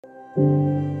Well,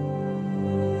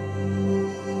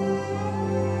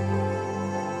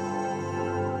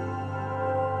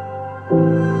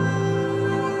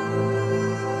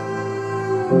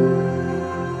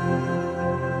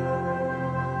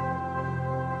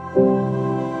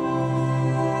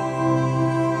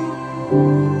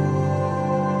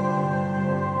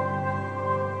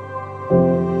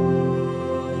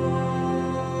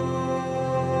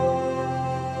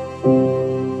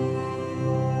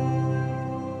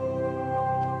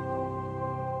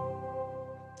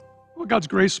 God's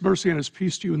grace, mercy, and His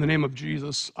peace to you in the name of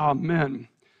Jesus. Amen.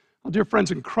 Well, dear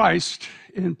friends in Christ,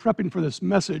 in prepping for this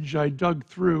message, I dug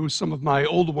through some of my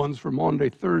old ones from Maundy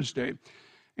Thursday.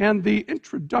 And the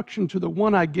introduction to the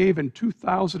one I gave in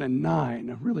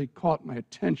 2009 really caught my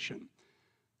attention.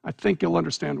 I think you'll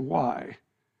understand why.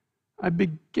 I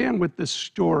began with this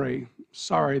story.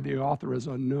 Sorry, the author is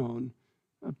unknown.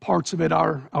 Parts of it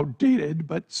are outdated,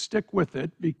 but stick with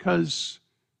it because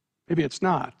maybe it's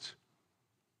not.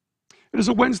 It is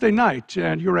a Wednesday night,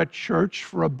 and you're at church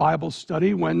for a Bible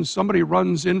study when somebody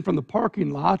runs in from the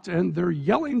parking lot and they're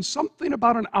yelling something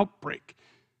about an outbreak,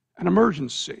 an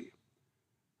emergency.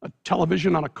 A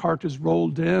television on a cart is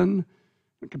rolled in,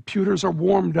 the computers are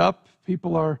warmed up,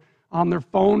 people are on their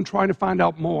phone trying to find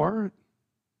out more.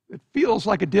 It feels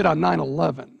like it did on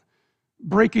 9/11.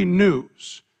 Breaking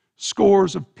news.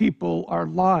 Scores of people are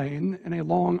lying in a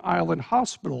Long Island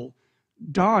hospital,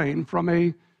 dying from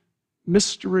a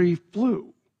mystery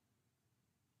flu.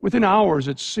 Within hours,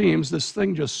 it seems, this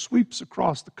thing just sweeps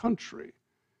across the country.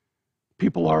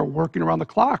 People are working around the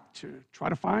clock to try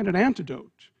to find an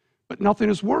antidote, but nothing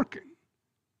is working.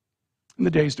 In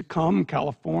the days to come,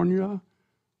 California,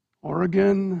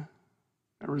 Oregon,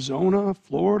 Arizona,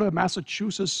 Florida,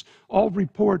 Massachusetts all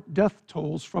report death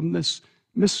tolls from this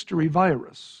mystery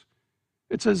virus.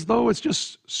 It's as though it's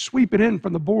just sweeping in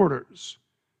from the borders.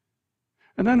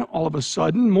 And then all of a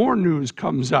sudden, more news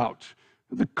comes out.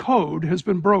 The code has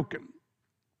been broken.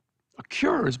 A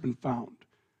cure has been found.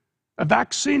 A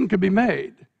vaccine can be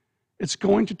made. It's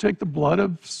going to take the blood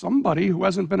of somebody who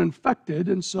hasn't been infected.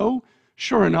 And so,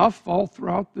 sure enough, all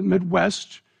throughout the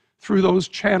Midwest, through those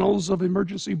channels of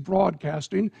emergency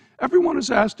broadcasting, everyone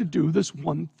is asked to do this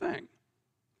one thing.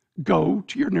 Go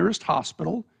to your nearest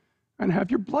hospital and have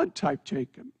your blood type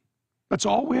taken. That's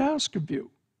all we ask of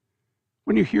you.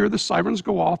 When you hear the sirens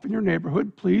go off in your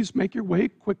neighborhood, please make your way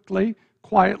quickly,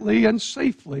 quietly, and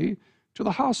safely to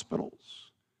the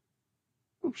hospitals.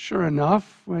 Well, sure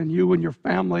enough, when you and your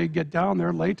family get down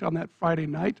there late on that Friday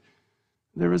night,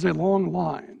 there is a long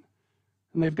line.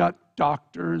 And they've got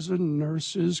doctors and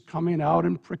nurses coming out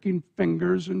and pricking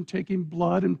fingers and taking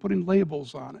blood and putting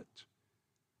labels on it.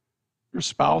 Your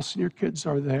spouse and your kids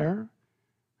are there,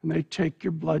 and they take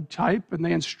your blood type and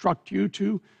they instruct you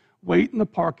to wait in the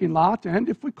parking lot, and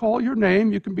if we call your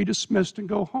name, you can be dismissed and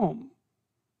go home.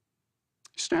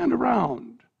 Stand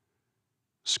around,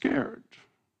 scared,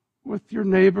 with your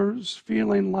neighbors,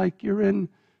 feeling like you're in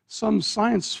some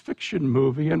science fiction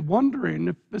movie and wondering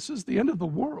if this is the end of the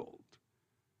world.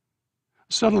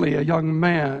 Suddenly, a young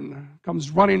man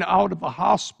comes running out of the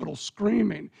hospital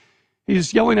screaming.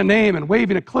 He's yelling a name and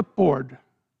waving a clipboard.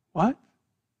 What?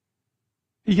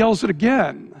 He yells it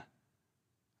again.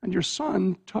 And your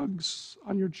son tugs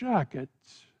on your jacket,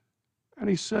 and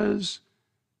he says,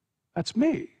 "That's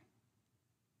me."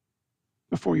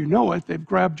 Before you know it, they've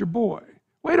grabbed your boy.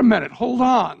 "Wait a minute, hold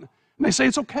on." And they say,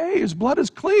 "It's okay, his blood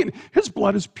is clean, his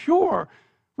blood is pure.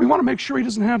 We want to make sure he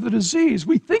doesn't have the disease.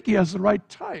 We think he has the right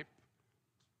type."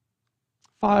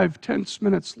 5 tense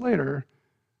minutes later,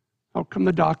 out come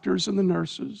the doctors and the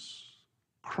nurses,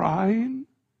 crying,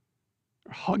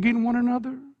 or hugging one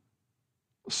another.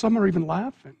 Some are even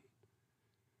laughing.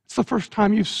 It's the first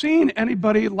time you've seen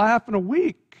anybody laugh in a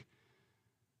week.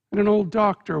 And an old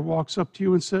doctor walks up to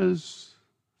you and says,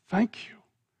 "Thank you.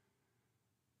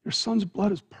 Your son's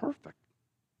blood is perfect.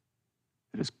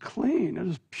 It is clean, it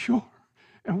is pure,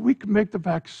 and we can make the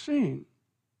vaccine."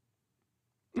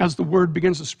 As the word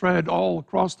begins to spread all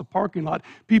across the parking lot,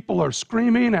 people are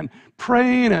screaming and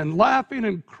praying and laughing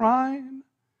and crying.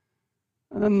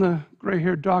 And then the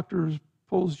gray-haired doctor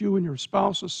pulls you and your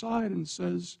spouse aside and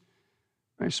says,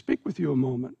 "May I speak with you a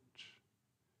moment?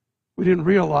 We didn't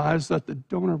realize that the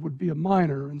donor would be a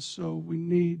minor, and so we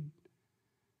need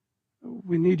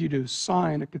you to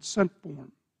sign a consent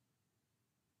form."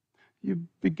 You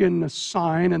begin to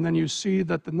sign, and then you see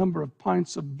that the number of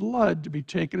pints of blood to be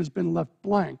taken has been left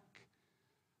blank.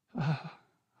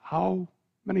 How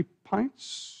many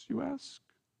pints, you ask?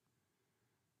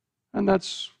 And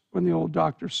that's when the old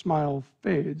doctor's smile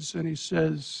fades, and he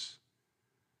says,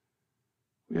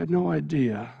 "We had no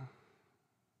idea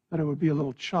that it would be a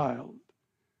little child.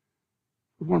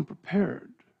 We weren't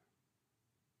prepared.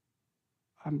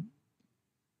 I'm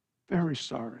very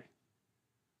sorry.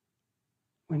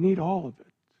 We need all of it.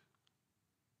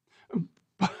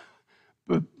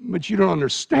 But you don't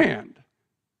understand.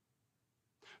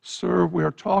 Sir, we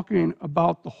are talking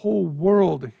about the whole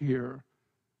world here.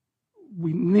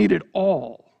 We need it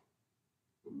all.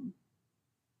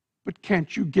 But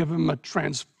can't you give him a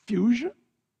transfusion?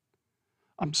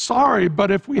 I'm sorry,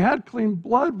 but if we had clean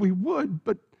blood, we would.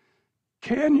 But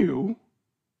can you?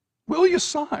 Will you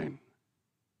sign?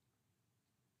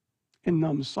 In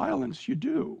numb silence, you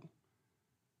do.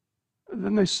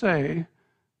 Then they say,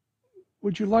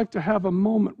 would you like to have a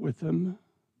moment with him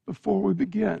before we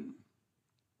begin?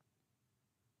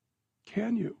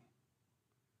 Can you?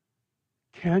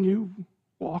 Can you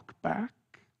walk back?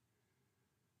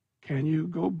 Can you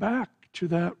go back to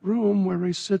that room where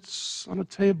he sits on a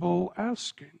table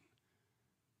asking,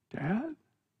 Dad?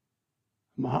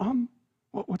 Mom?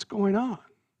 What's going on?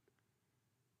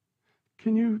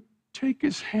 Can you take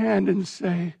his hand and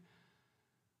say,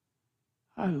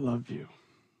 I love you.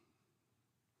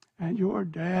 And your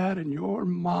dad and your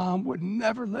mom would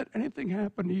never let anything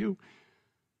happen to you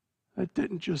that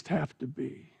didn't just have to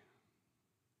be.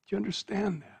 Do you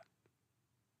understand that?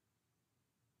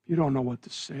 You don't know what to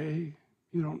say.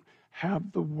 You don't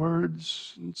have the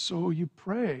words, and so you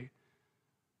pray,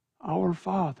 Our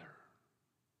Father,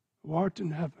 who art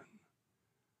in heaven,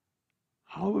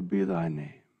 hallowed be thy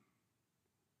name.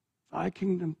 Thy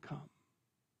kingdom come.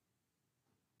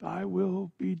 Thy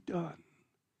will be done.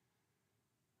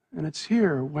 And it's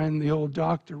here when the old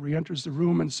doctor re-enters the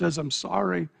room and says, I'm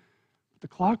sorry, but the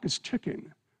clock is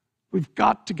ticking. We've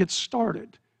got to get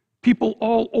started. People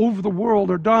all over the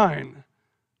world are dying.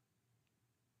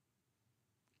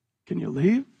 Can you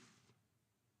leave?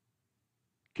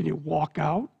 Can you walk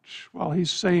out while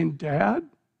he's saying, Dad?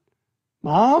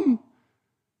 Mom?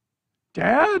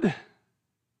 Dad?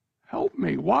 Help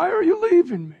me. Why are you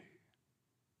leaving me?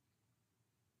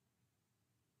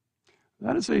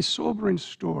 That is a sobering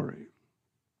story.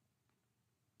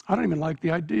 I don't even like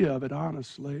the idea of it,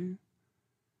 honestly.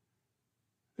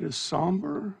 It is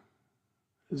somber,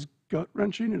 it is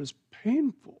gut-wrenching, it is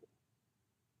painful.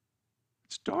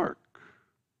 It's dark.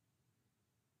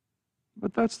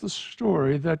 But that's the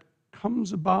story that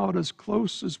comes about as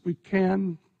close as we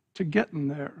can to getting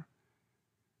there.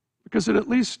 Because it at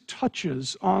least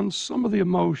touches on some of the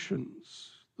emotions,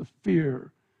 the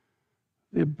fear,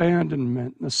 the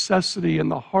abandonment, necessity,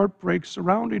 and the heartbreak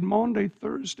surrounding Maundy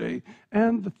Thursday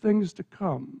and the things to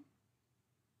come.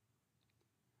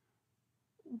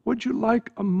 Would you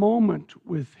like a moment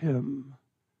with him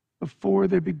before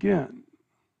they begin?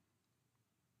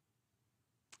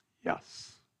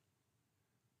 Yes.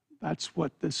 That's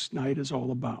what this night is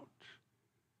all about.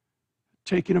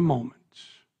 Taking a moment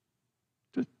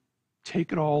to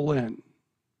take it all in.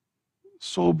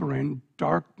 Sobering,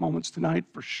 dark moments tonight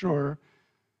for sure.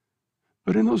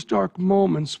 But in those dark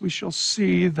moments, we shall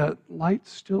see that light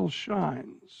still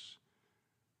shines.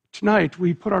 Tonight,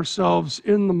 we put ourselves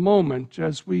in the moment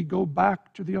as we go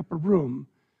back to the upper room.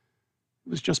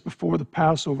 It was just before the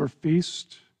Passover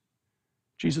feast.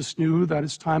 Jesus knew that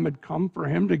his time had come for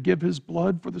him to give his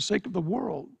blood for the sake of the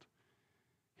world.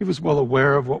 He was well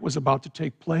aware of what was about to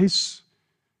take place.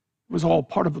 It was all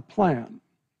part of the plan.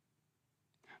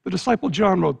 The disciple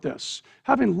John wrote this,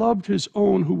 having loved his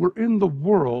own who were in the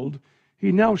world,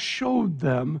 he now showed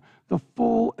them the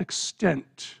full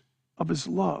extent of his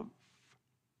love.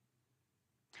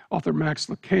 Author Max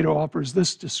Lucado offers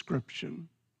this description.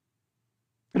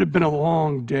 It had been a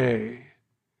long day.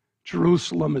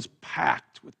 Jerusalem is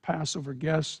packed with Passover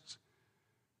guests.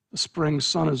 The spring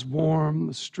sun is warm,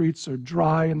 the streets are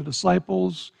dry, and the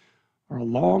disciples are a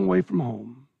long way from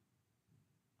home,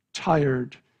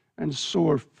 tired and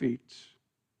sore feet.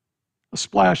 A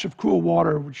splash of cool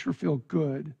water would sure feel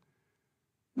good.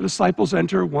 The disciples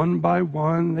enter one by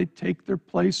one. They take their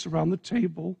place around the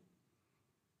table.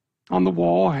 On the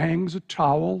wall hangs a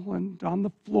towel, and on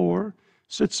the floor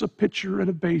sits a pitcher and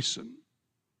a basin.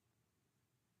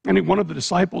 Any one of the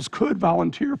disciples could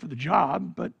volunteer for the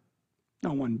job, but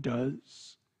no one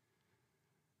does.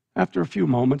 After a few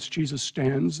moments, Jesus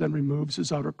stands and removes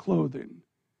his outer clothing.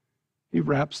 He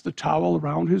wraps the towel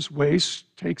around his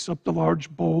waist, takes up the large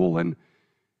bowl, and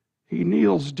he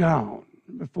kneels down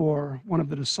before one of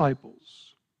the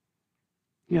disciples.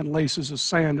 He unlaces a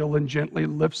sandal and gently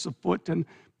lifts a foot and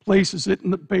places it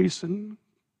in the basin,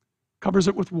 covers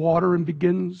it with water, and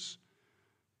begins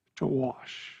to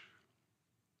wash.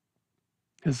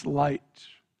 His light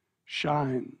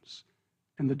shines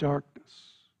in the darkness.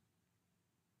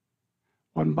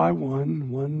 One by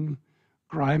one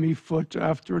grimy foot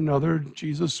after another,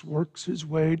 Jesus works his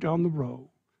way down the row.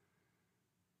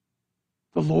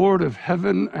 The Lord of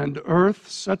heaven and earth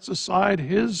sets aside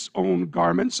his own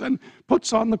garments and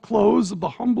puts on the clothes of the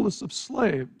humblest of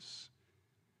slaves.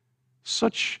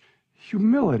 Such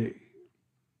humility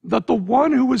that the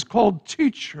one who is called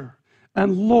teacher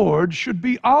and Lord should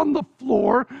be on the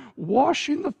floor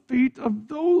washing the feet of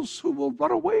those who will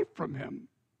run away from him.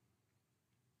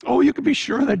 Oh, you can be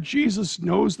sure that Jesus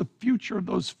knows the future of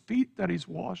those feet that he's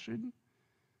washing.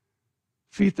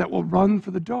 Feet that will run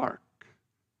for the dark.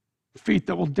 Feet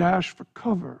that will dash for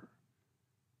cover.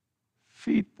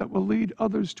 Feet that will lead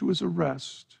others to his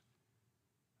arrest.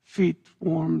 Feet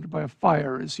warmed by a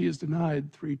fire as he is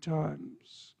denied 3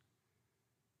 times.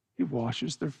 He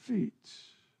washes their feet.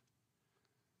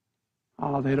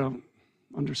 They don't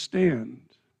understand.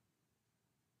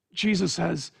 Jesus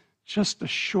has just a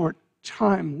short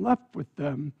time left with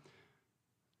them,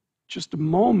 just a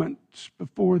moment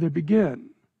before they begin.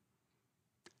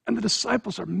 And the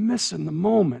disciples are missing the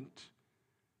moment.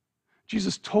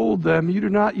 Jesus told them, "You do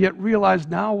not yet realize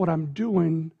now what I'm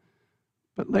doing,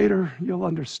 but later you'll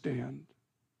understand."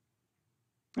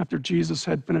 After Jesus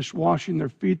had finished washing their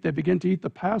feet, they began to eat the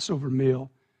Passover meal.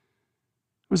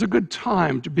 It was a good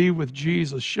time to be with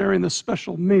Jesus, sharing this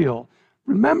special meal,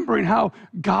 remembering how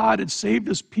God had saved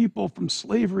his people from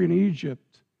slavery in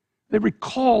Egypt. They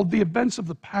recalled the events of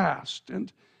the past,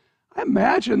 and I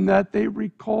imagine that they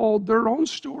recalled their own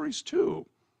stories too,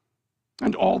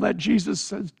 and all that Jesus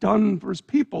has done for his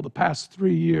people the past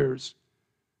 3 years.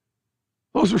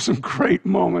 Those were some great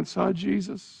moments, huh,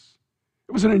 Jesus?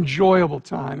 It was an enjoyable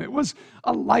time. It was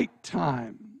a light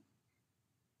time.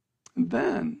 And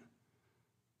then,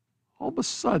 all of a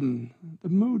sudden, the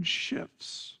mood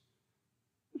shifts.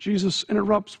 Jesus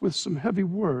interrupts with some heavy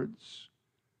words.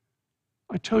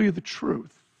 "I tell you the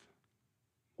truth.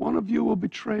 One of you will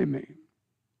betray me."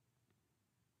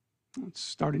 It's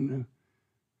starting to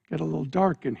get a little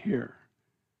dark in here.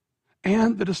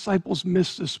 And the disciples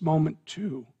miss this moment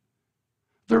too.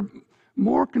 They're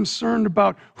more concerned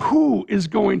about who is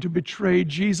going to betray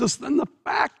Jesus than the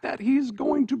fact that he's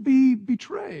going to be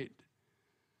betrayed.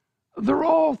 They're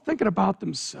all thinking about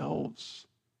themselves.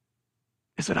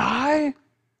 Is it I?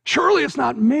 Surely it's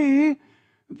not me.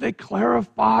 They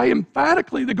clarify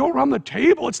emphatically. They go around the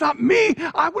table. It's not me.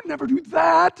 I would never do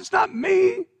that. It's not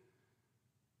me.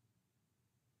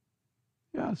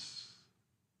 Yes,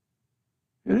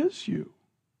 it is you.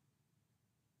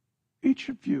 Each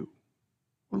of you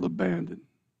will abandon.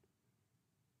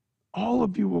 All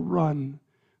of you will run.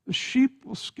 The sheep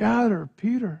will scatter.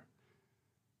 Peter,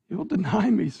 you'll deny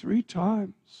me 3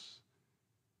 times.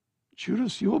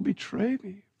 Judas, you will betray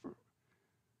me.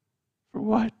 For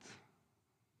what?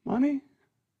 Money?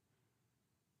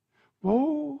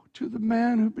 Woe to the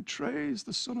man who betrays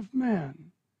the Son of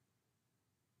Man.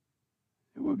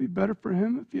 It would be better for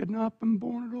him if he had not been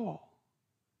born at all.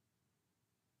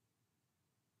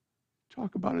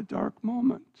 Talk about a dark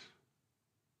moment.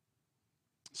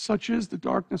 Such is the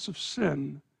darkness of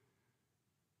sin.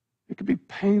 It can be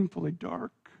painfully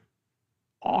dark,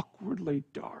 awkwardly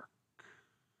dark.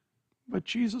 But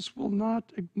Jesus will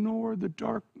not ignore the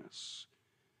darkness.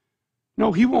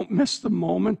 No, he won't miss the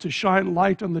moment to shine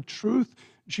light on the truth.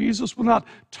 Jesus will not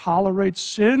tolerate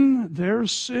sin, their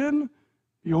sin,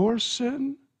 your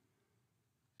sin.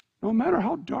 No matter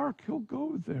how dark, he'll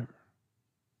go there.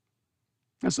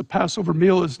 As the Passover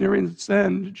meal is nearing its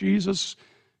end, Jesus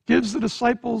gives the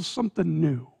disciples something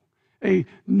new, a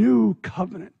new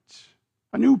covenant,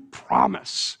 a new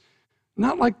promise.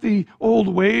 Not like the old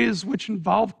ways which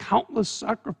involve countless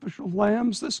sacrificial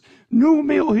lambs. This new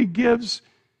meal he gives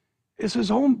is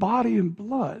his own body and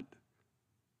blood,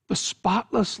 the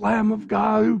spotless Lamb of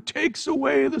God who takes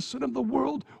away the sin of the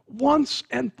world once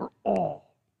and for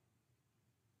all.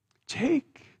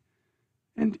 Take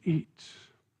and eat.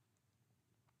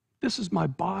 This is my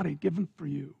body given for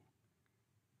you.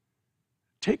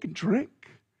 Take and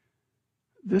drink.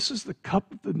 This is the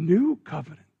cup of the new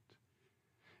covenant.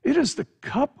 It is the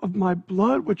cup of my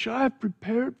blood which I have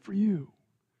prepared for you.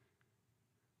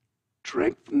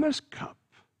 Drink from this cup.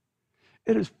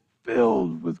 It is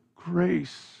filled with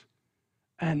grace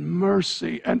and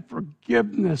mercy and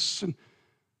forgiveness, and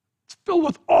it's filled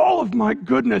with all of my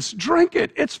goodness. Drink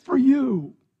it. It's for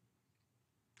you.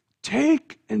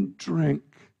 Take and drink.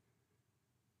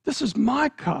 This is my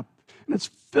cup, and it's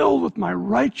filled with my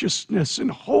righteousness and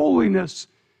holiness.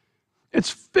 It's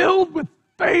filled with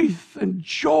faith and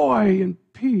joy and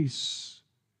peace.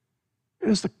 It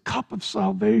is the cup of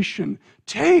salvation.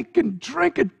 Take and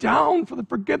drink it down for the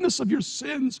forgiveness of your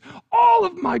sins. All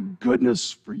of my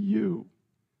goodness for you.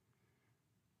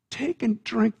 Take and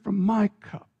drink from my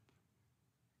cup,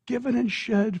 given and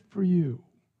shed for you.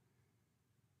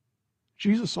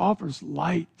 Jesus offers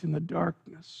light in the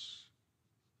darkness.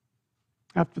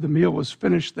 After the meal was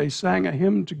finished, they sang a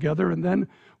hymn together and then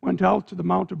went out to the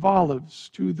Mount of Olives,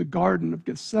 to the Garden of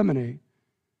Gethsemane.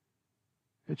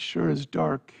 It sure is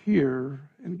dark here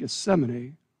in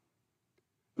Gethsemane.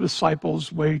 The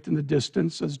disciples wait in the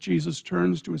distance as Jesus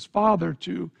turns to his Father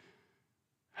to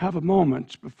have a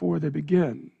moment before they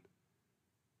begin.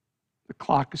 The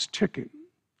clock is ticking.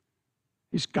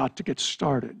 He's got to get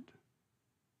started.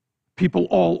 People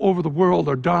all over the world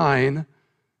are dying,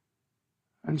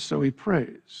 and so he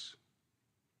prays.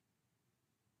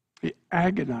 He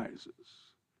agonizes.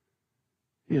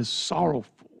 He is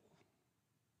sorrowful,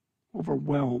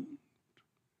 overwhelmed.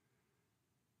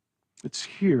 It's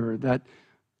here that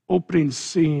opening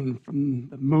scene from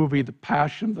the movie The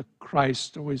Passion of the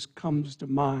Christ always comes to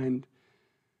mind.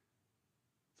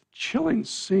 It's a chilling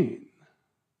scene.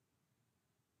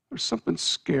 There's something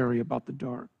scary about the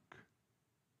dark.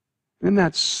 In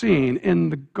that scene, in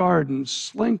the garden,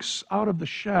 slinks out of the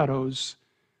shadows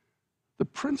the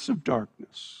Prince of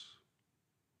Darkness.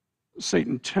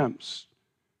 Satan tempts.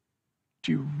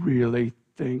 Do you really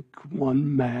think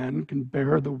one man can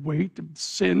bear the weight of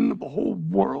sin of the whole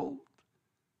world?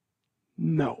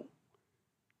 No,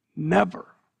 never.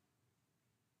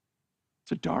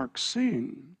 It's a dark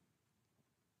scene.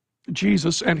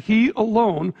 Jesus and he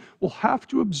alone will have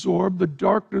to absorb the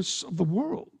darkness of the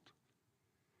world.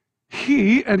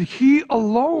 He and he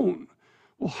alone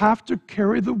will have to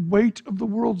carry the weight of the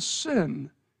world's sin.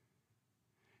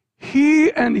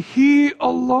 He and he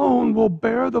alone will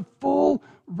bear the full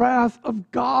wrath of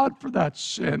God for that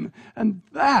sin. And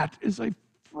that is a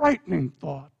frightening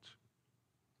thought.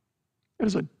 It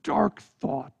is a dark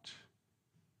thought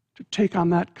to take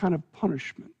on that kind of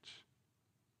punishment.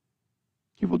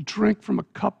 He will drink from a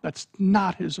cup that's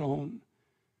not his own.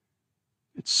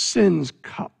 It's sin's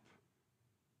cup.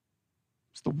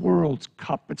 It's the world's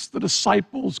cup. It's the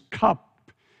disciples'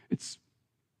 cup. It's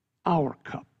our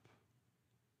cup.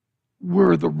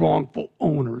 We're the wrongful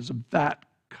owners of that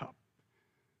cup.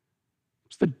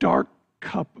 It's the dark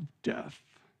cup of death.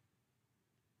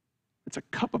 It's a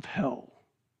cup of hell.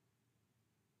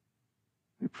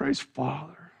 He prays,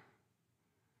 Father,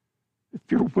 if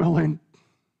you're willing,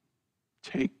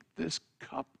 take this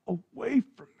cup away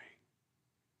from me.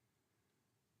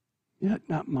 Yet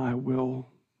not my will,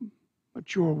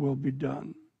 but your will be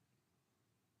done.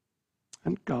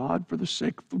 And God, for the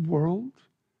sake of the world,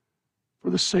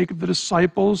 for the sake of the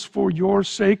disciples, for your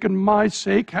sake and my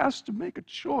sake, has to make a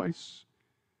choice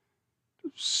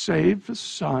to save his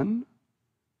son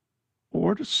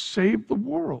or to save the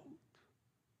world.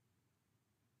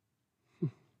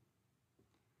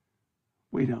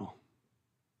 We know.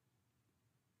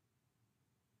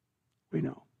 We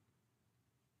know.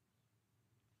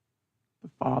 The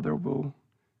Father will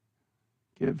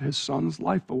give his son's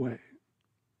life away.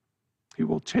 He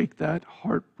will take that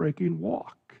heartbreaking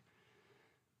walk.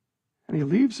 And he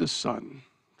leaves his son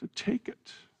to take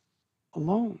it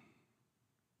alone.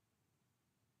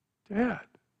 Dad,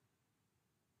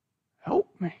 help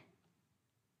me.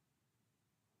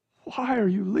 Why are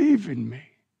you leaving me?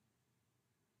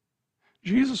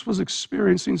 Jesus was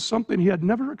experiencing something he had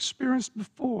never experienced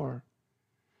before.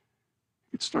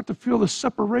 He'd start to feel the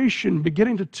separation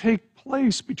beginning to take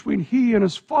place between he and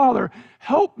his Father.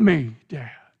 Help me,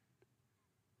 Dad.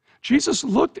 Jesus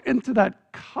looked into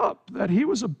that cup that he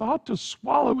was about to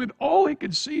swallow, and all he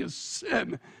could see is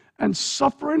sin and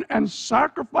suffering and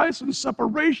sacrifice and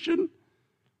separation.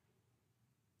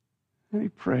 And he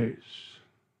prays,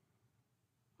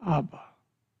 Abba,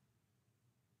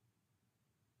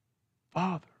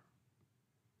 Father,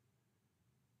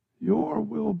 your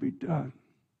will be done.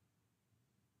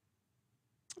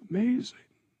 Amazing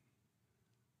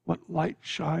what light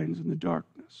shines in the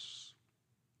darkness.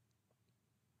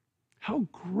 How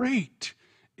great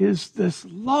is this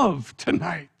love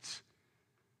tonight?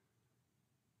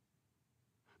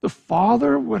 The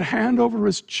Father would hand over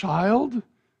his child.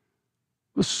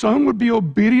 The Son would be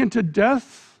obedient to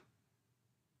death.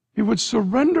 He would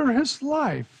surrender his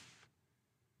life.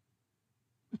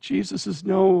 But Jesus is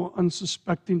no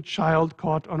unsuspecting child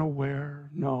caught unaware.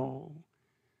 No.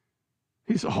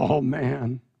 He's all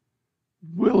man,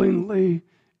 willingly,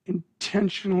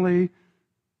 intentionally,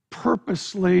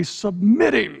 purposely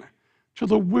submitting to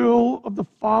the will of the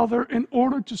Father in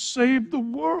order to save the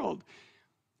world.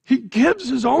 He gives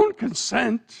his own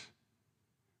consent.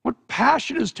 What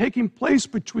passion is taking place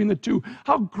between the two?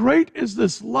 How great is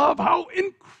this love? How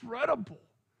incredible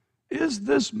is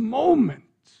this moment?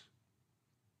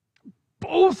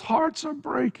 Both hearts are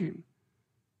breaking.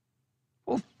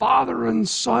 Both Father and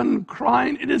Son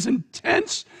crying. It is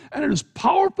intense, and it is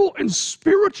powerful and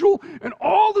spiritual, and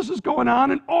all this is going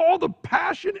on, and all the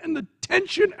passion and the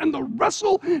tension and the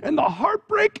wrestle and the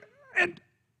heartbreak, and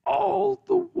all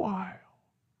the while,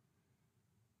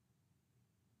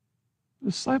 the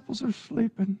disciples are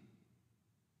sleeping.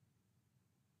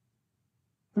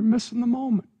 They're missing the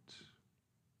moment.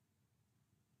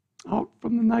 Out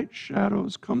from the night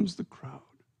shadows comes the crowd.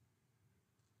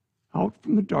 Out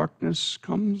from the darkness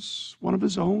comes one of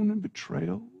his own in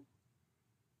betrayal.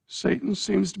 Satan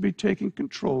seems to be taking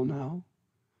control now.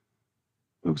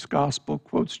 Luke's gospel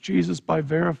quotes Jesus by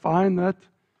verifying that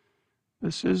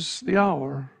this is the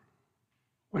hour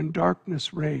when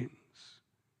darkness reigns.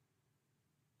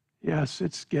 Yes,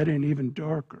 it's getting even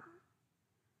darker.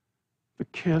 The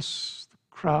kiss, the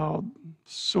crowd,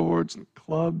 swords and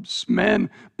clubs, men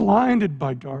blinded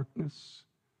by darkness.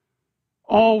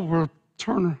 All will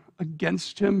turn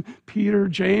against him. Peter,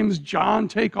 James, John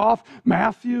take off.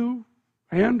 Matthew,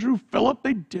 Andrew, Philip,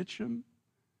 they ditch him.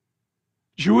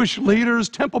 Jewish leaders,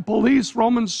 temple police,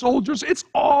 Roman soldiers, it's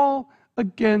all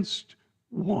against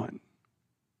one.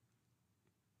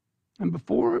 And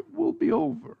before it will be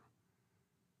over,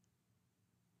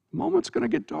 the moment's going to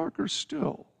get darker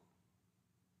still.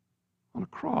 On a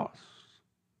cross,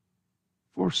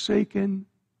 forsaken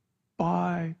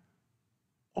by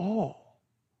all,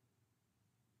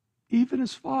 even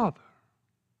his Father.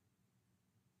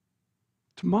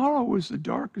 Tomorrow is the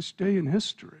darkest day in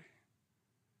history.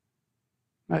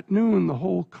 At noon, the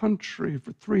whole country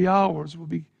for 3 hours will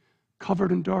be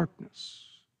covered in darkness.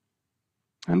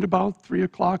 And about 3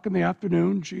 o'clock in the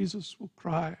afternoon, Jesus will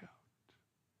cry out,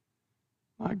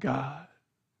 my God,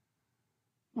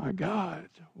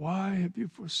 why have you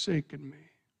forsaken me?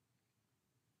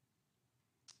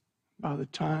 By the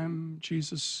time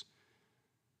Jesus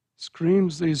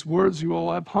screams these words, you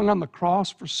will have hung on the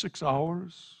cross for 6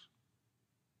 hours.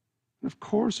 And of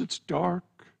course, it's dark.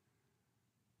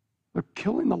 They're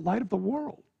killing the light of the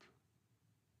world.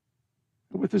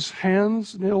 And with his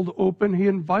hands nailed open, he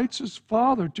invites his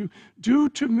Father to do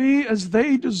to me as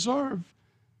they deserve.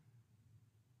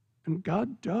 And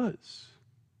God does.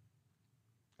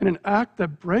 In an act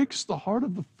that breaks the heart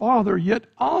of the Father, yet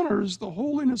honors the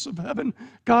holiness of heaven,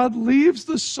 God leaves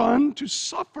the Son to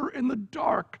suffer in the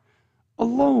dark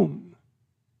alone,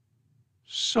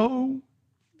 so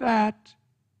that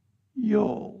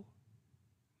you'll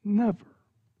never,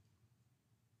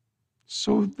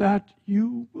 so that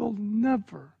you will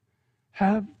never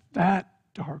have that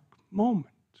dark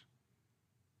moment,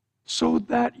 so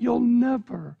that you'll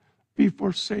never be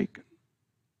forsaken,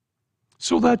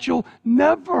 so that you'll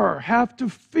never have to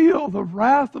feel the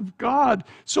wrath of God,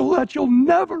 so that you'll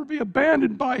never be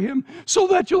abandoned by him, so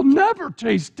that you'll never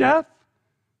taste death,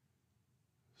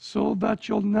 so that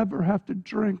you'll never have to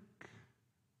drink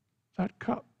that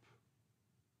cup.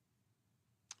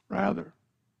 Rather,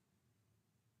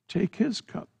 take his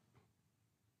cup,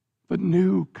 the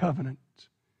new covenant,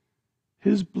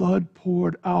 his blood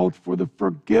poured out for the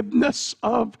forgiveness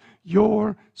of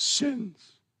your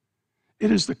sins.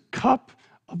 It is the cup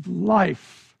of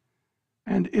life,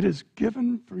 and it is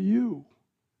given for you.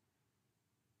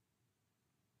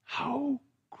 How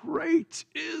great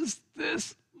is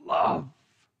this love?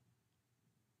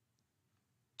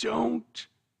 Don't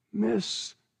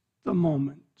miss the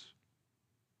moment.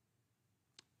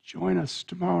 Join us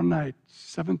tomorrow night,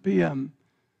 7 p.m.,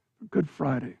 for Good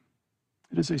Friday.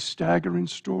 It is a staggering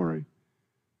story.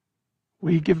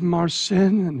 We give him our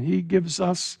sin, and he gives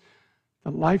us the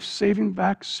life-saving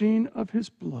vaccine of his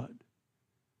blood,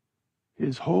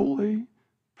 his holy,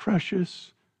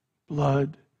 precious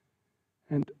blood.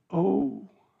 And oh,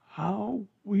 how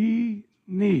we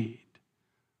need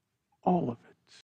all of it.